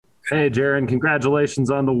Hey, Jaren, congratulations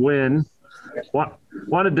on the win.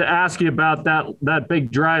 Wanted to ask you about that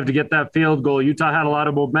big drive to get that field goal. Utah had a lot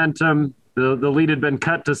of momentum. The lead had been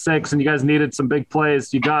cut to 6, and you guys needed some big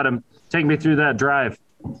plays. You got them. Take me through that drive.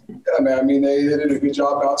 Yeah, man. I mean, they did a good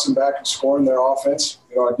job bouncing back and scoring their offense.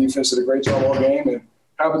 Our defense did a great job all game, and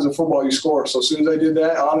happens in football, you score. So as soon as they did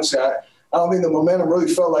that, honestly, I don't think the momentum really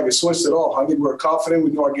felt like it switched at all. I think we were confident.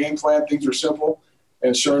 We knew our game plan. Things were simple.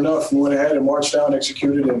 And sure enough, we went ahead and marched down,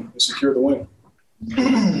 executed, and secured the win.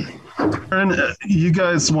 And you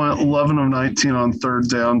guys went 11 of 19 on third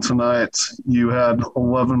down tonight. You had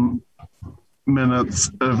 11 minutes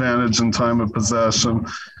advantage in time of possession.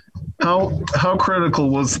 How critical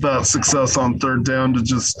was that success on third down to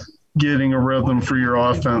just getting a rhythm for your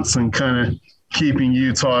offense and kind of keeping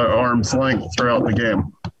Utah at arm's length throughout the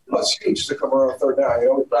game? It's huge to come around third down.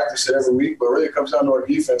 We practice it every week, but really it comes down to our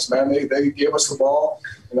defense, man. They gave us the ball,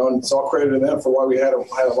 and it's all credit to them for why we had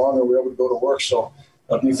it longer and we were able to go to work. So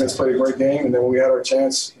our defense played a great game, and then when we had our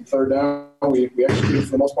chance in third down, we executed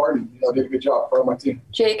for the most part and did a good job. Proud of my team.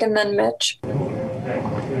 Jake and then Mitch.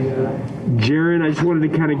 Jaren, I just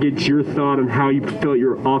wanted to kind of get your thought on how you felt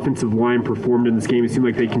your offensive line performed in this game. It seemed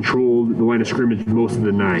like they controlled the line of scrimmage most of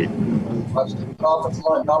the night. The offensive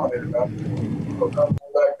line dominated, man.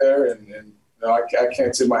 Back there, and I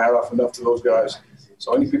can't tip my hat off enough to those guys.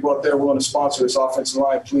 So any people out there willing to sponsor this offensive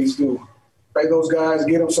line, please do. Pay those guys,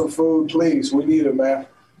 get them some food, please. We need it, man.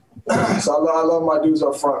 So I love my dudes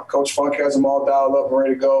up front. Coach Funk has them all dialed up and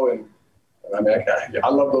ready to go, and I mean, I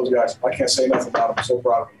love those guys. I can't say nothing about them. I'm so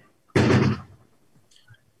proud of them.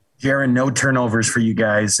 Jaren, no turnovers for you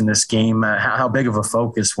guys in this game. How big of a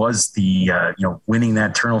focus was the winning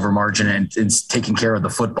that turnover margin and taking care of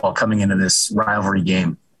the football coming into this rivalry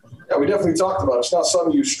game? Yeah, we definitely talked about it. It's not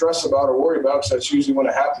something you stress about or worry about because that's usually when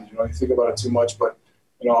it happens. You think about it too much. But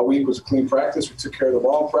our week was a clean practice. We took care of the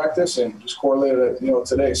ball in practice and just correlated it,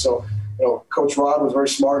 today. So Coach Rod was very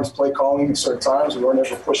smart in his play calling at certain times. We weren't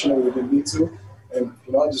ever pushing it when we didn't need to, and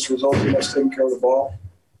it just resulted in us taking care of the ball.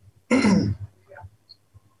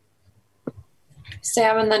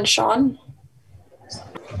 Sam and then Sean.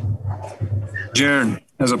 Jaren,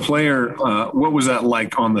 as a player, what was that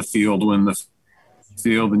like on the field when the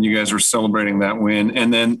field and you guys were celebrating that win?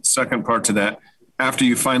 And then second part to that, after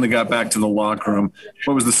you finally got back to the locker room,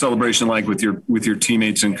 what was the celebration like with your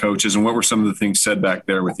teammates and coaches, and what were some of the things said back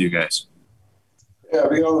there with you guys? Yeah,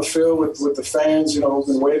 being on the field with the fans, who've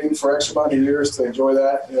been waiting for X amount of years to enjoy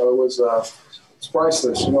that, it was it's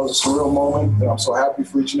priceless. It was a surreal moment. I'm so happy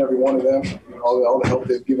for each and every one of them, all the help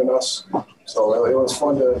they've given us. So it was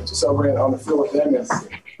fun to celebrate on the field with them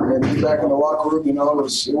and be back in the locker room. It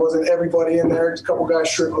wasn't everybody in there. Just a couple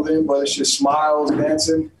guys trickled in, but it's just smiles,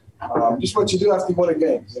 dancing, just what you do after you win a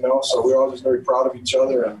game. So we're all just very proud of each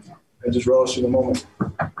other and just relishing the moment.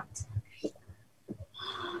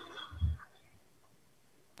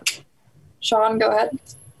 Sean, go ahead.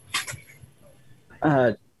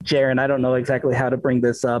 Jaren, I don't know exactly how to bring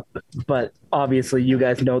this up, but obviously you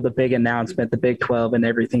guys know the big announcement, the Big 12 and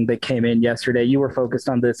everything that came in yesterday. You were focused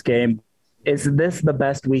on this game. Is this the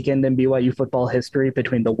best weekend in BYU football history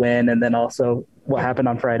between the win and then also what happened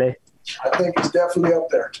on Friday? I think it's definitely up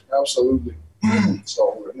there. Absolutely.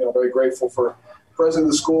 So, very grateful for the president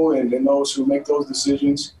of the school and those who make those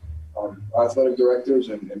decisions, our athletic directors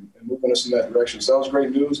and moving us in that direction. So that was great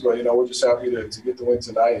news, but, we're just happy to get the win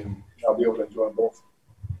tonight and I'll be able to enjoy them both.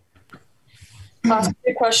 Last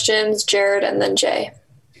two questions, Jared and then Jay.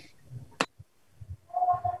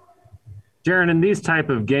 Jaren, in these type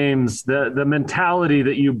of games, the mentality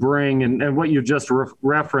that you bring and what you just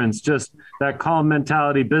referenced, just that calm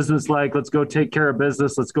mentality, business-like, let's go take care of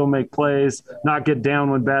business, let's go make plays, not get down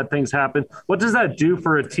when bad things happen. What does that do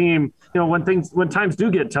for a team, when times do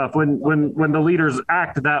get tough, when the leaders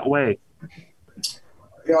act that way?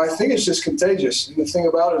 I think it's just contagious. And the thing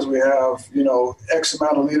about it is we have, X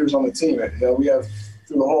amount of leaders on the team. We have,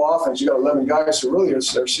 through the whole offense, you got 11 guys who really are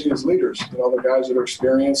seen as leaders. The guys that are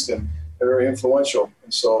experienced and they're very influential.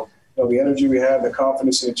 And so, the energy we had, the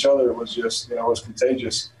confidence in each other was just, was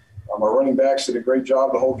contagious. Our running backs did a great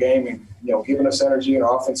job the whole game and, giving us energy in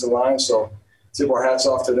our offensive line. So tip our hats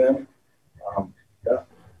off to them.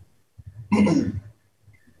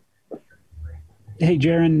 Hey,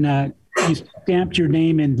 Jaren, you stamped your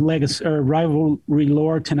name in legacy or rivalry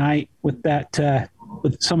lore tonight with that,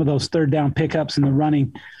 with some of those third down pickups in the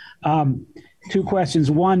running. Two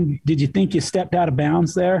questions. One, did you think you stepped out of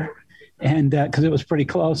bounds there? And because it was pretty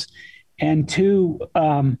close. And two,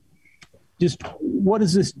 just what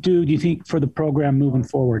does this do you think, for the program moving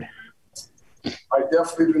forward? I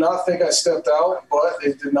definitely do not think I stepped out, but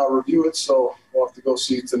they did not review it, so we'll have to go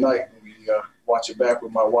see it tonight when we watch it back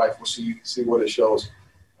with my wife. We'll see what it shows.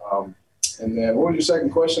 And then what was your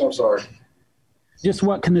second question? I'm sorry. Just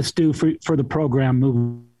what can this do for the program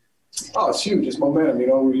moving? Oh, it's huge. It's momentum.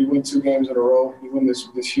 You win 2 games in a row. You win this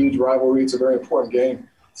huge rivalry. It's a very important game,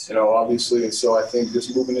 obviously. And so I think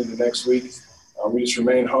just moving into next week, we just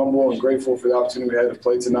remain humble and grateful for the opportunity we had to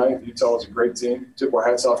play tonight. Utah was a great team. Took our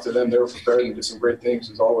hats off to them. They were prepared and did some great things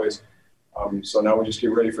as always. So now we just get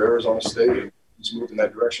ready for Arizona State and just move in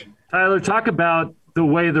that direction. Tyler, talk about the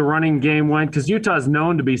way the running game went, because Utah is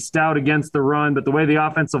known to be stout against the run, but the way the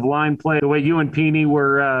offensive line played, the way you and Peeny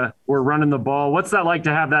were running the ball, what's that like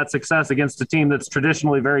to have that success against a team that's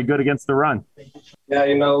traditionally very good against the run? Yeah,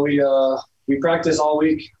 we practice all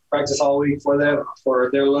week for them, for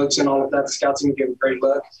their looks and all of that. The scouts team gave a great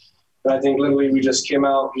look. And I think literally we came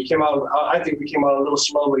out a little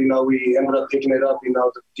slow, but, we ended up picking it up.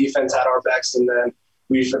 The defense had our backs, and then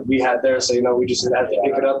we had theirs. So, we just had to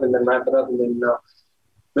pick it up and then ramp it up and then,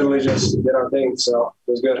 literally just did our thing. So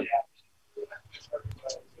it was good.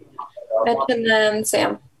 And then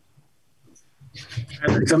Sam.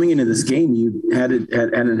 Coming into this game, you hadn't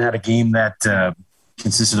had a game that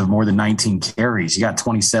consisted of more than 19 carries. You got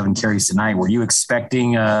 27 carries tonight. Were you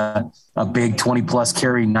expecting a big 20-plus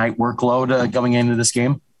carry night workload going into this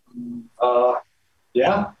game?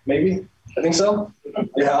 Yeah, maybe. I think so.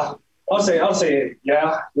 Yeah. I'll say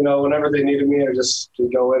yeah. Whenever they needed me, I just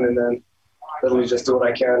go in and then literally just do what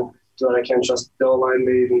I can. Trust the line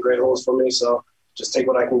made and great holes for me. So just take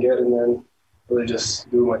what I can get and then really just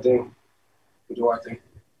do my thing. Do our thing.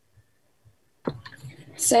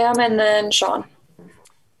 Sam and then Sean.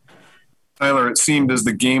 Tyler, it seemed as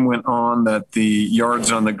the game went on that the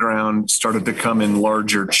yards on the ground started to come in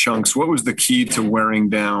larger chunks. What was the key to wearing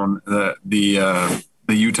down the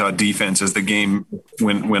Utah defense as the game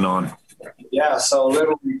went on? Yeah, so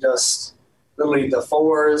literally the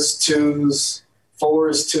fours, twos,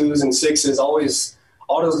 and sixes, always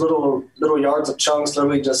all those little yards of chunks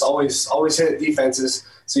literally just always hit defenses.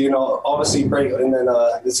 So, obviously break, and then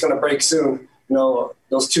it's going to break soon.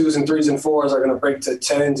 Those 2s and 3s and 4s are going to break to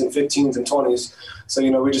 10s and 15s and 20s. So,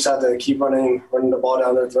 we just have to keep running the ball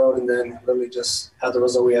down their throat and then literally just have the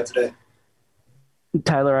result we had today.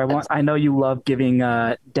 Tyler, I know you love giving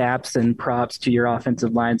daps and props to your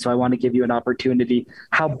offensive line, so I want to give you an opportunity.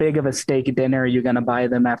 How big of a steak dinner are you going to buy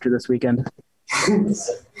them after this weekend? That's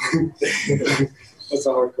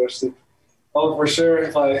a hard question. Oh, for sure,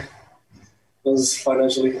 if I was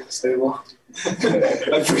financially stable.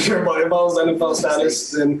 I'd for sure buy him. If I was NFL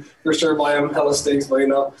status, then for sure buy him hella steaks. But,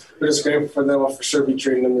 we're just grateful for them. I'll for sure be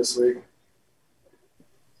treating them this week.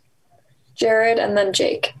 Jared and then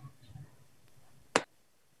Jake.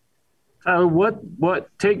 What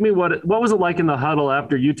was it like in the huddle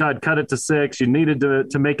after Utah had cut it to 6? You needed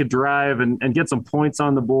to make a drive and get some points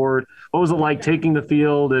on the board. What was it like taking the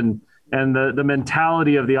field and the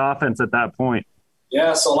mentality of the offense at that point?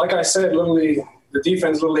 Yeah, so like I said, literally the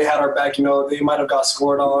defense literally had our back. They might have got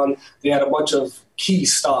scored on. They had a bunch of key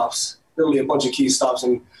stops,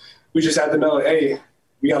 and we just had to know, hey,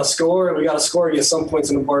 we got to score, get some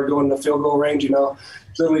points on the board, go in the field goal range,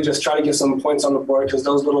 literally just try to get some points on the board because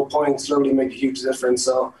those little points literally make a huge difference.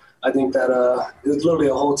 So I think that it was literally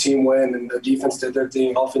a whole team win, and the defense did their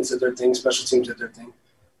thing, offense did their thing, special teams did their thing.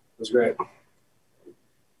 It was great.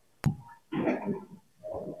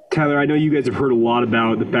 Tyler, I know you guys have heard a lot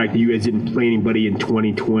about the fact that you guys didn't play anybody in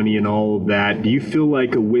 2020 and all of that. Do you feel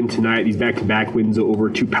like a win tonight, these back-to-back wins over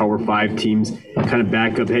 2 Power 5 teams, kind of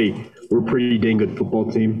back up, hey, we're a pretty dang good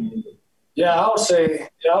football team? Yeah, I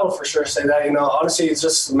would for sure say that. Honestly, it's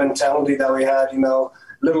just the mentality that we had.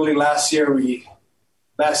 Literally last year, who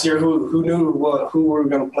knew who we were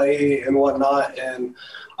going to play and whatnot, and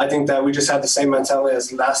I think that we just had the same mentality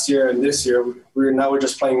as last year and this year. We're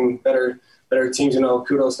just playing better teams.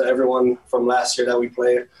 Kudos to everyone from last year that we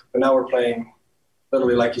played, but now we're playing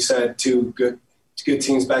literally, like you said, 2 good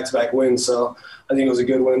teams back-to-back wins. So I think it was a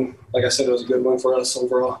good win. Like I said, it was a good win for us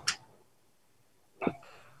overall.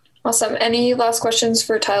 Awesome. Any last questions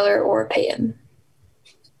for Tyler or Peyton?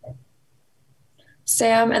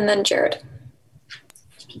 Sam and then Jared.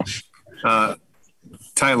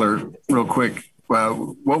 Tyler, real quick,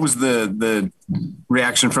 what was the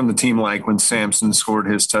reaction from the team like when Sampson scored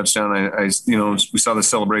his touchdown? we saw the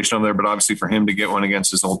celebration over there, but obviously for him to get one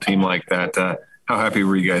against his whole team like that, how happy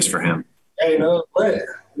were you guys for him? Hey, we're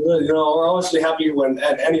obviously happy when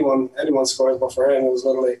anyone scores, but for him it was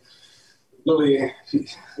literally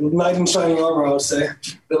knight in shining armor, I would say.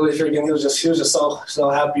 Literally freaking, he was just so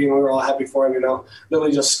happy, and we were all happy for him.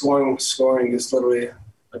 Literally just scoring is literally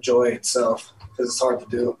a joy itself because it's hard to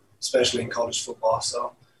do, especially in college football.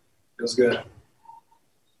 So it was good.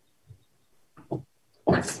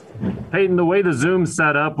 Peyton, the way the Zoom's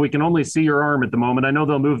set up, we can only see your arm at the moment. I know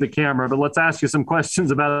they'll move the camera, but let's ask you some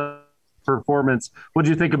questions about performance. What did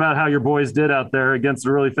you think about how your boys did out there against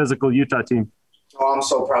a really physical Utah team? Oh, I'm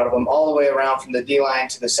so proud of them. All the way around from the D-line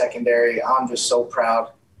to the secondary, I'm just so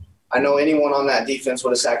proud. I know anyone on that defense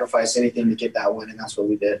would have sacrificed anything to get that win, and that's what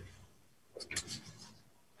we did.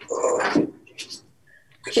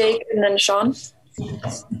 Jake and then Sean.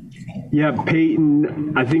 Yeah,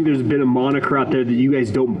 Peyton, I think there's been a moniker out there that you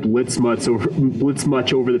guys don't blitz much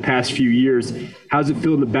over the past few years. How's it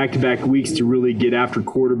feel in the back-to-back weeks to really get after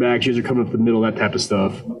quarterbacks? You guys are coming up the middle, that type of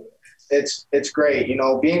stuff. It's great.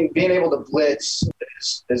 Being able to blitz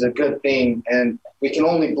is a good thing, and we can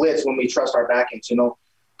only blitz when we trust our back ends.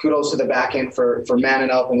 Kudos to the back end for manning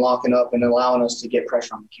up and locking up and allowing us to get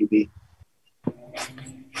pressure on the QB.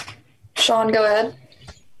 Sean, go ahead.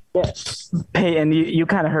 Yeah. Peyton, you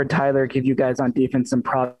kind of heard Tyler give you guys on defense and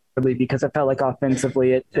probably because it felt like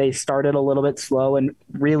offensively they started a little bit slow and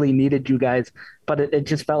really needed you guys, but it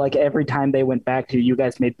just felt like every time they went back to you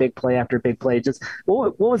guys made big play after big play. Just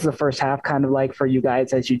what was the first half kind of like for you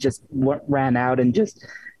guys as you just ran out and just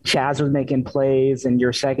Chaz was making plays and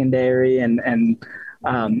your secondary and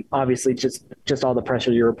obviously just all the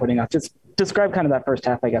pressure you were putting on. Just describe kind of that first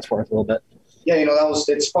half, I guess, for us a little bit. Yeah,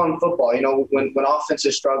 it's fun football. When offense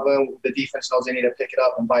is struggling, the defense knows they need to pick it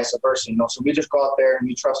up and vice versa. So we just go out there and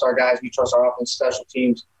we trust our guys, we trust our offense, special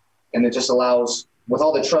teams, and it just allows, with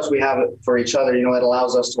all the trust we have for each other, it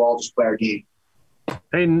allows us to all just play our game.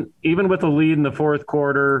 And even with a lead in the fourth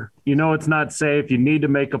quarter, it's not safe. You need to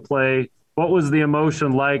make a play. What was the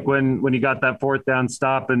emotion like when you got that fourth down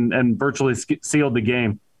stop and virtually sealed the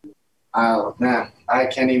game? Oh man, I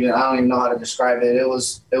don't even know how to describe it. It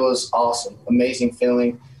was awesome, amazing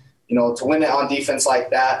feeling. To win it on defense like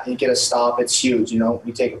that, you get a stop. It's huge.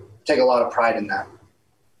 We take a lot of pride in that.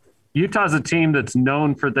 Utah's a team that's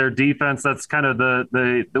known for their defense. That's kind of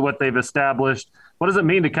the what they've established. What does it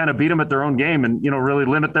mean to kind of beat them at their own game and really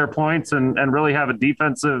limit their points and really have a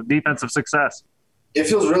defensive success? It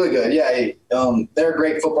feels really good. Yeah, they're a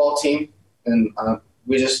great football team, and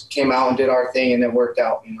we just came out and did our thing, and it worked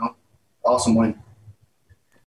out. Awesome win.